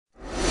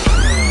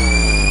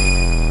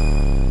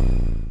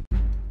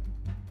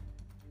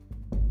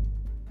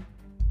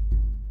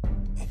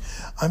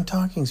I'm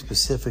talking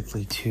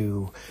specifically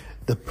to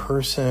the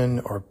person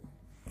or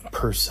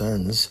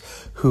persons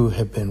who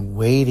have been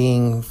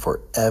waiting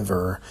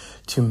forever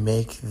to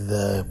make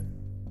the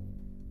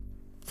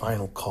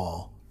final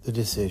call, the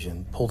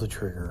decision, pull the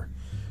trigger,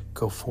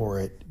 go for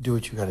it, do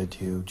what you got to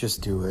do,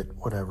 just do it,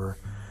 whatever.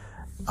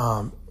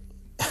 I'm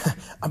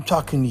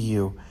talking to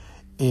you,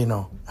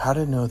 how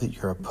to know that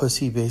you're a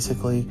pussy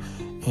basically,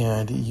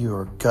 and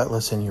you're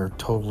gutless and you're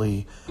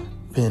totally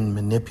been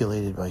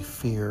manipulated by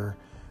fear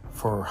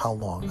for how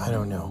long? I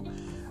don't know.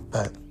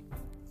 But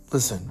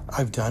listen,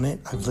 I've done it.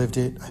 I've lived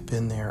it. I've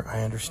been there.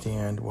 I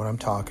understand what I'm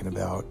talking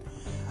about.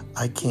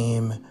 I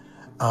came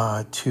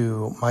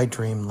to my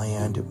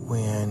dreamland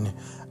when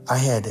I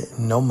had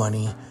no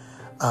money,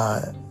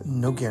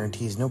 no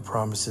guarantees, no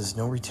promises,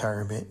 no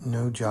retirement,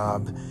 no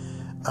job.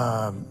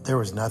 There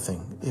was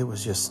nothing. It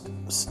was just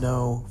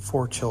snow,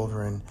 4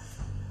 children,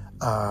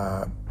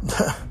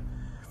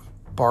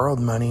 borrowed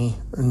money,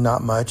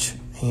 not much,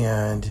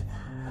 and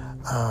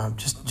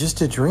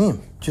just a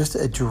dream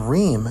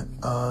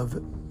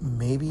of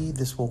maybe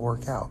this will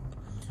work out.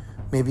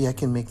 Maybe I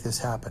can make this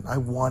happen. I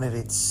wanted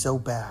it so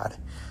bad.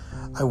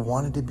 I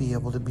wanted to be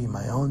able to be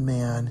my own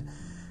man,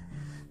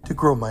 to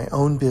grow my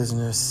own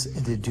business,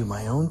 and to do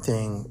my own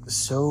thing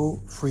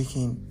so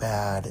freaking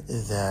bad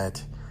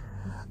that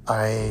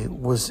I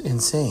was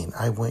insane.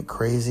 I went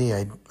crazy.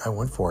 I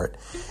went for it.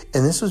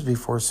 And this was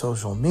before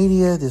social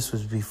media. This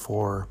was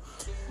before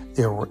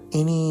there were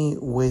any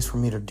ways for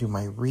me to do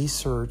my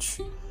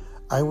research.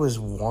 I was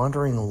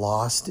wandering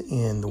lost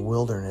in the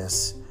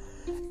wilderness,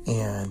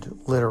 and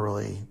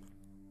literally,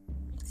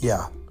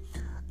 there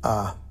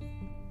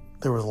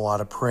was a lot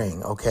of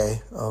praying,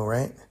 okay? All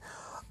right?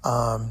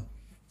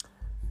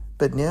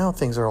 But now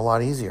things are a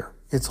lot easier.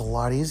 It's a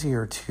lot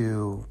easier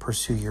to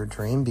pursue your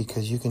dream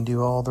because you can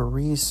do all the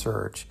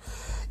research.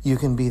 You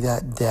can be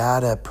that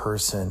data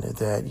person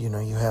that,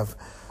 you have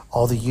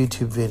all the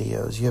YouTube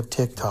videos, you have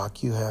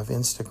TikTok, you have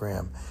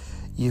Instagram,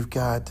 you've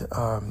got,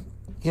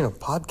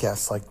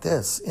 podcasts like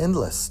this,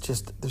 endless.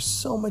 Just, there's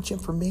so much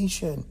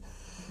information.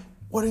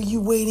 What are you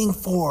waiting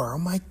for? Oh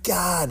my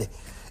God.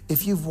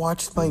 If you've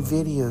watched my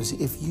videos,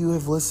 if you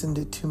have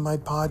listened to my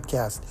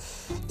podcast,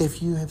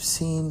 if you have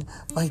seen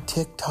my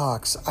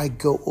TikToks, I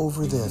go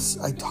over this,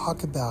 I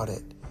talk about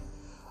it.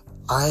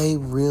 I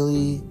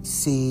really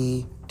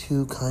see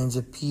 2 kinds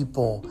of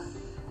people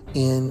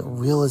in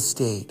real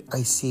estate.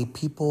 I see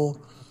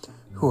people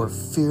who are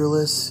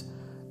fearless,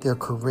 they're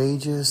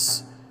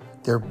courageous,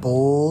 they're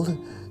bold,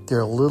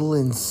 they're a little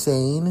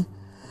insane,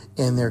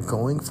 and they're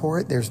going for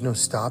it. There's no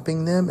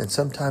stopping them. And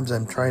sometimes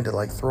I'm trying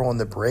to throw on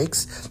the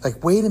brakes.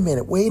 Wait a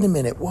minute.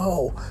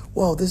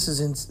 Whoa, this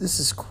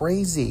is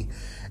crazy.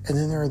 And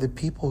then there are the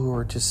people who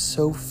are just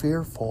so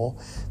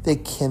fearful. They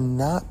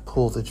cannot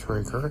pull the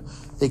trigger.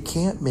 They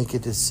can't make a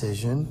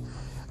decision.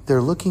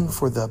 They're looking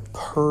for the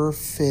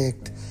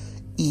perfect,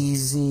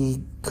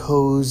 easy,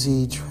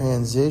 cozy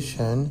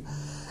transition.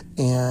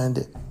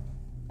 And,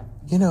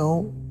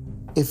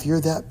 if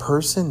you're that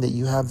person that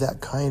you have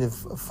that kind of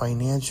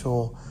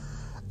financial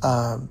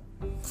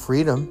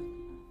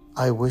freedom,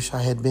 I wish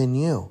I had been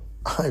you.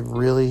 I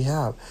really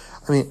have.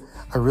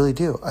 I really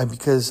do.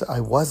 Because I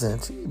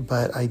wasn't,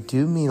 but I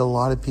do meet a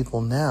lot of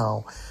people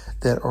now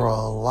that are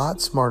a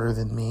lot smarter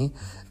than me,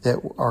 that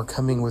are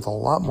coming with a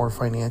lot more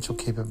financial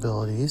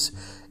capabilities,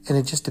 and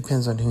it just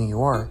depends on who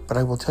you are. But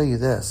I will tell you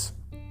this,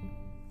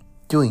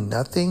 doing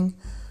nothing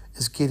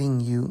is getting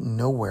you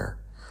nowhere.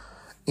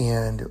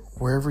 And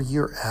wherever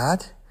you're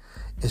at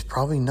is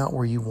probably not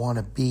where you want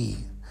to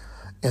be.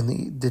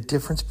 And the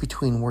difference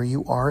between where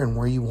you are and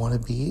where you want to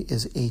be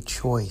is a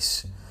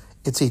choice.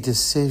 It's a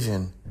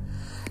decision.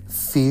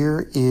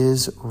 Fear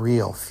is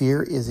real.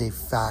 Fear is a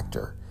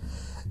factor.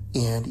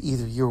 And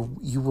either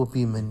you will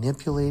be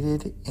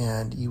manipulated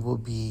and you will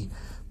be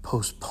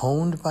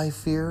postponed by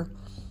fear,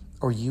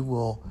 or you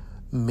will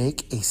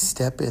make a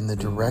step in the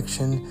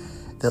direction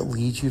that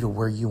leads you to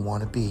where you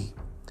want to be.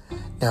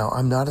 Now,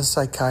 I'm not a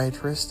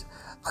psychiatrist.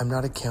 I'm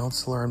not a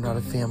counselor. I'm not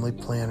a family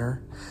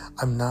planner.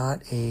 I'm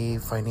not a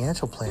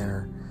financial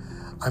planner.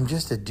 I'm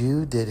just a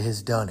dude that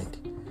has done it.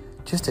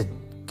 Just a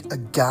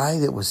guy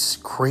that was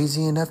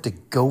crazy enough to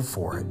go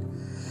for it.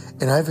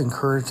 And I've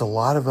encouraged a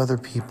lot of other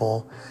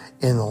people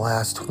in the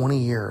last 20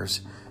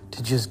 years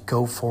to just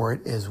go for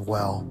it as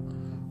well.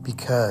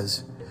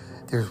 Because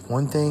there's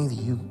one thing that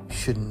you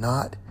should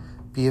not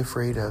be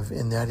afraid of,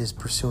 and that is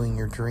pursuing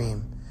your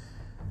dream.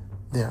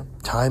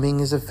 Timing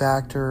is a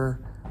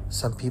factor.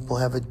 Some people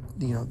have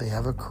they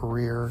have a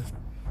career.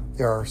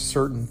 There are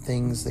certain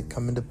things that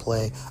come into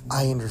play.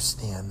 I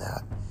understand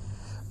that.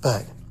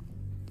 But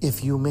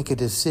if you make a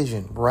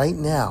decision right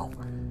now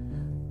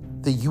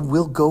that you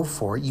will go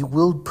for it, you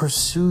will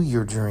pursue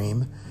your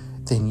dream,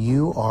 then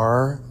you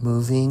are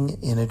moving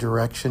in a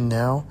direction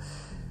now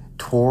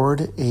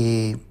toward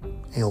a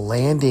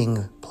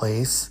landing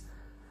place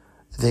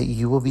that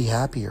you will be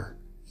happier,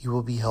 you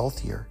will be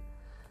healthier,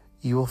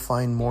 you will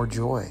find more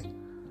joy,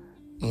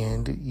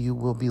 and you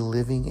will be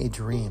living a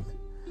dream.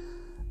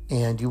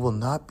 And you will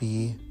not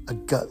be a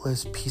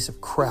gutless piece of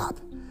crap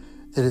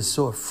that is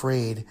so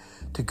afraid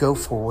to go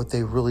for what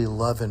they really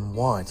love and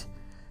want.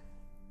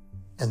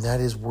 And that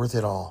is worth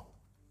it all.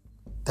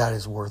 That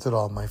is worth it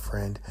all, my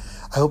friend.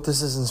 I hope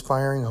this is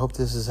inspiring. I hope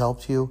this has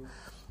helped you.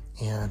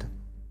 And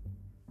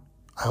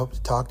I hope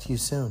to talk to you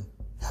soon.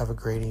 Have a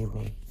great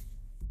evening.